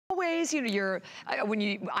always, you know,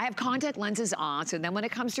 I have contact lenses on, so then when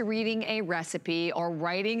it comes to reading a recipe or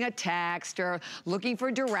writing a text or looking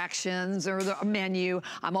for directions or the menu,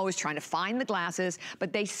 I'm always trying to find the glasses,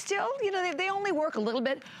 but they still, you know, they only work a little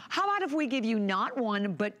bit. How about if we give you not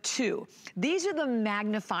one, but two? These are the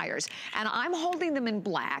magnifiers, and I'm holding them in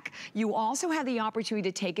black. You also have the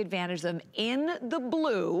opportunity to take advantage of them in the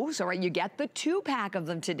blue, so right, you get the 2-pack of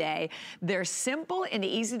them today. They're simple and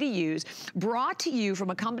easy to use, brought to you from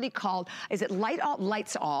a company called, is it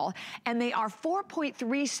LitezAll, and they are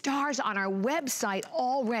 4.3 stars on our website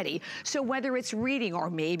already. So whether it's reading or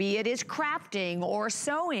maybe it is crafting or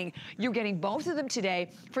sewing, you're getting both of them today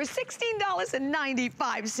for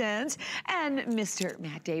 $16.95. And Mr.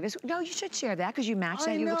 Matt Davis, no, you should share that because you match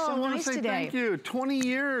that. You look so nice today. Thank you. 20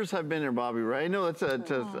 years I've been here, Bobby Ray. I know that's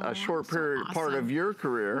a short period, awesome. Part of your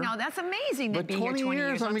career. No, that's amazing to be here 20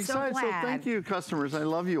 years. I'm excited. So thank you, customers. I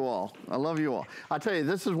love you all. I love you all. I'll tell you,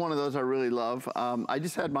 this is one of those I really love. I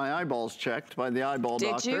just had my eyeballs checked by the eyeball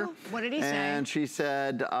doctor. Did you? What did he say? And she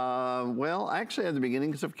said, well, actually at the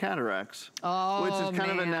beginnings of cataracts. Oh, which is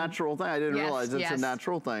kind of a natural thing. I didn't realize it's a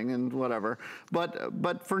natural thing and whatever.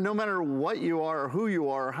 But for no matter what you are, or who you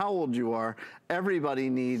are, or how old you are, everybody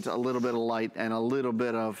needs a little bit of light and a little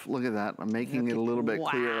bit of, look at that, I'm making it a little bit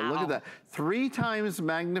clearer. Look at that. 3 times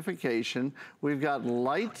magnification. We've got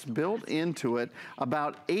lights built into it,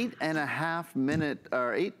 about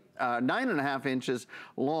 9.5 inches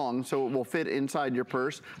long, so it will fit inside your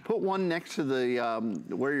purse. Put one next to the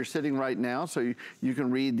where you're sitting right now, so you can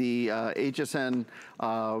read the HSN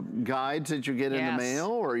guides that you get in the mail,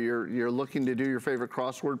 or you're looking to do your favorite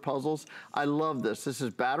crossword puzzles. I love this. This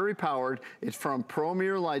is battery powered. It's from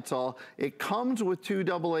Promier LitezAll. It comes with 2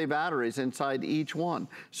 AA batteries inside each one,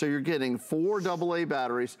 so you're getting 4 AA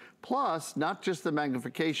batteries, plus not just the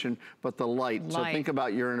magnification, but the light. So think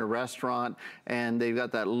about you're in a restaurant and they've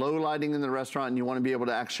got that low lighting in the restaurant and you want to be able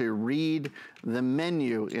to actually read the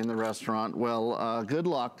menu in the restaurant. Well, good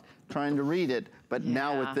luck trying to read it, but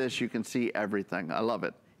now with this you can see everything. I love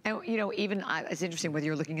it. And you know, even it's interesting whether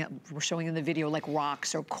you're looking at, we're showing in the video like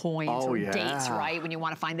rocks or coins or dates, right? When you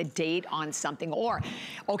want to find the date on something, or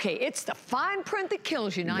okay, it's the fine print that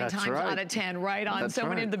kills you 9 times out of 10, right? On so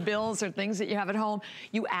many of the bills or things that you have at home,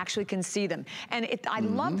 you actually can see them. And I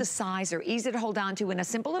love the size. They're easy to hold on to, and a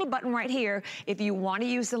simple little button right here. If you want to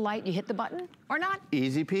use the light, you hit the button or not.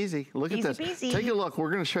 Easy peasy. Look at this. Take a look. We're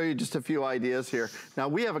going to show you just a few ideas here. Now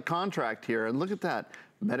we have a contract here, and look at that.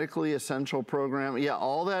 Medically essential program. Yeah,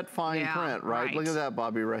 all that fine print, right? Look at that,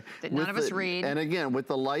 Bobby Ray. That none of us read. And again, with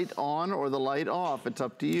the light on or the light off, it's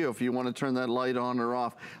up to you if you want to turn that light on or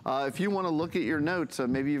off. If you want to look at your notes,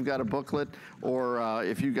 maybe you've got a booklet, or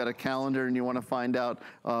if you've got a calendar and you want to find out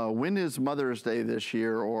when is Mother's Day this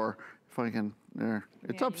year, or if I can, there.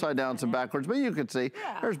 It's upside down and backwards, but you can see.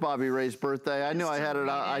 There's Bobby Ray's birthday. I knew I had it.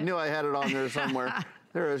 I knew I had it on there somewhere.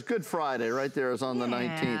 There is Good Friday, right there is on the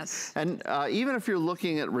 19th. And even if you're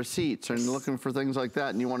looking at receipts and looking for things like that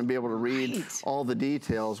and you want to be able to read all the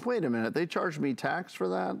details, wait a minute, they charged me tax for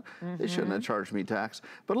that? They shouldn't have charged me tax.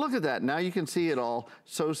 But look at that, now you can see it all,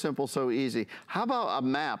 so simple, so easy. How about a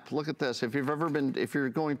map? Look at this, if you're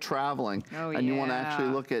going traveling and you want to actually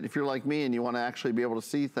look at, if you're like me and you want to actually be able to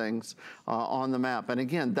see things on the map. And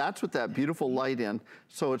again, that's with that beautiful light in,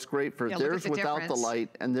 so it's great for, there's without the light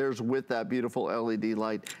and there's with that beautiful LED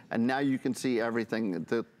light, and now you can see everything.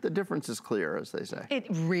 The difference is clear, as they say. It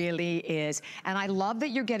really is, and I love that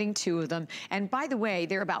you're getting 2 of them. And by the way,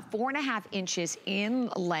 they're about 4.5 inches in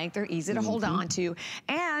length. They're easy to hold on to.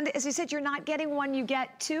 And as I said, you're not getting one, you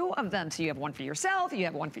get 2 of them. So you have one for yourself, you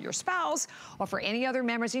have one for your spouse, or for any other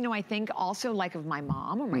members. You know, I think also like of my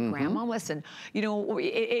mom or my grandma, listen, you know,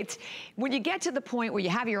 it's when you get to the point where you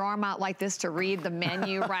have your arm out like this to read the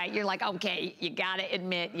menu, right? You're like, okay, you gotta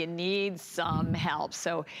admit you need some help.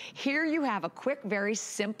 So here you have a quick, very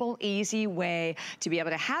simple, easy way to be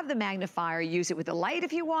able to have the magnifier, use it with the light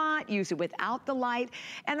if you want, use it without the light,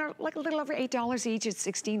 and they're like a little over $8 each. It's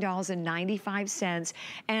 $16.95.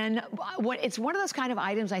 And it's one of those kind of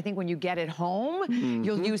items, I think, when you get it home,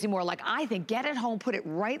 you'll use it more. Like, I think, get it home, put it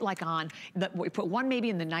right like on, put one maybe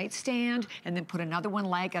in the nightstand, and then put another one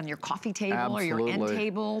like on your coffee table or your end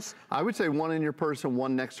tables. I would say one in your purse and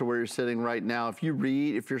one next to where you're sitting right now. If you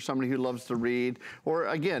read, if you're somebody who loves to read, or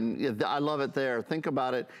again, I love it there. Think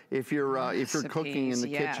about it. If you're cooking in the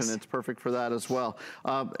kitchen, it's perfect for that as well.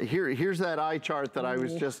 Here's that eye chart that I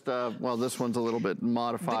was just, well, this one's a little bit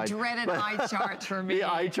modified. The dreaded eye chart for me.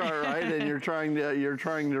 The eye chart, right? And you're trying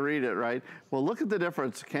to read it, right? Well, look at the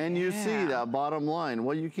difference. Can you see that bottom line?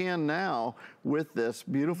 Well, you can now with this.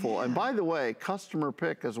 Beautiful. And by the way, customer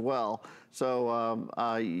pick as well.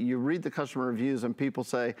 So you read the customer reviews and people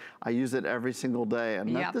say, I use it every single day.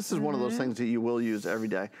 And this is one of those things that you will use every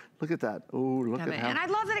day. Look at that. Oh, look at how. And I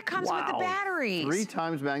love that it comes with the batteries. 3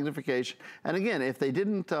 times magnification. And again, if they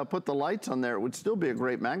didn't put the lights on there, it would still be a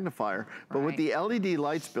great magnifier. But with the LED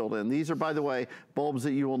lights built in, these are, by the way, bulbs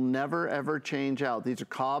that you will never, ever change out. These are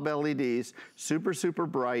COB LEDs, super, super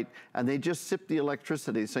bright, and they just sip the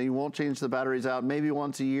electricity. So you won't change the batteries out. Maybe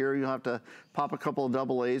once a year, you'll have to pop a couple of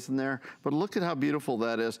AA's in there. But look at how beautiful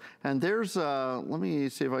that is. And there's, let me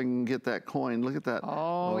see if I can get that coin. Look at that.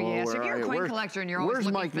 Oh, yes. If you're a coin collector and you're always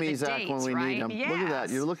looking for the dates, when we need them. Yes. Look at that.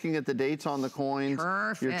 You're looking at the dates on the coins.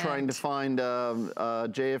 Perfect. You're trying to find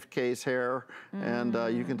JFK's hair, and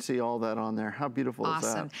you can see all that on there. How beautiful is that?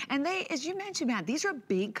 Awesome. And they, as you mentioned, Matt, these are a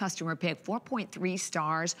big customer pick, 4.3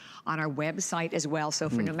 stars on our website as well. So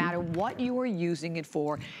for no matter what you are using it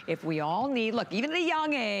for, if we all need, look, even at a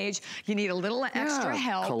young age, you need a little extra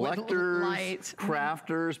help. Collectors, with lights.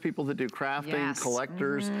 crafters, people that do crafting,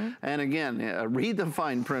 collectors. And again, read the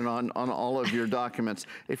fine print on all of your documents.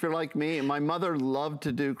 If you're like me, my mother loved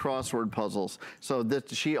to do crossword puzzles. So that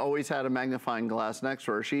she always had a magnifying glass next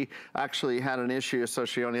to her. She actually had an issue, so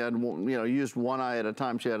she only had, used one eye at a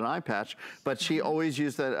time. She had an eye patch, but she always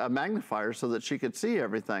used a magnifier so that she could see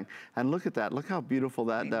everything. And look at that. Look how beautiful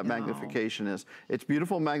that magnification is. It's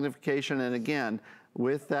beautiful magnification, and again,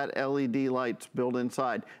 with that LED lights built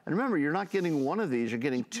inside. And remember, you're not getting one of these, you're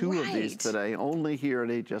getting 2 of these today, only here at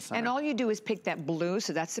HS Center. And all you do is pick that blue,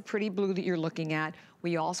 so that's the pretty blue that you're looking at.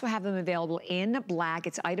 We also have them available in black.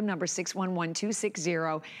 It's item number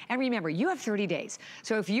 611260. And remember, you have 30 days.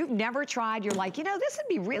 So if you've never tried, you're like, this would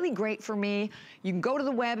be really great for me. You can go to the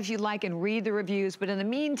web if you'd like and read the reviews, but in the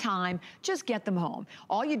meantime, just get them home.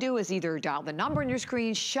 All you do is either dial the number on your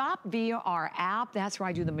screen, shop via our app. That's where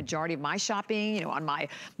I do the majority of my shopping.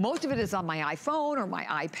 Most of it is on my iPhone or my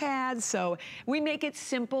iPad. So we make it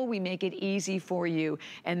simple, we make it easy for you.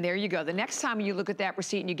 And there you go. The next time you look at that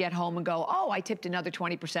receipt and you get home and go, oh, I tipped another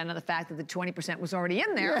 20% on the fact that the 20% was already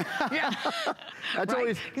in there. That's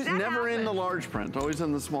always never in the large print, always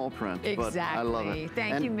in the small print. Exactly. But I love it.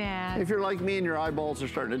 Thank you, Matt. If you're like me and your eyeballs are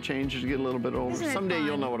starting to change as you get a little bit older, someday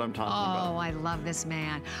you'll know what I'm talking about. Oh, I love this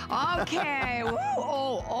man. Okay. Woo.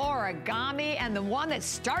 Oh, origami and the one that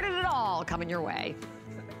started it all coming your way.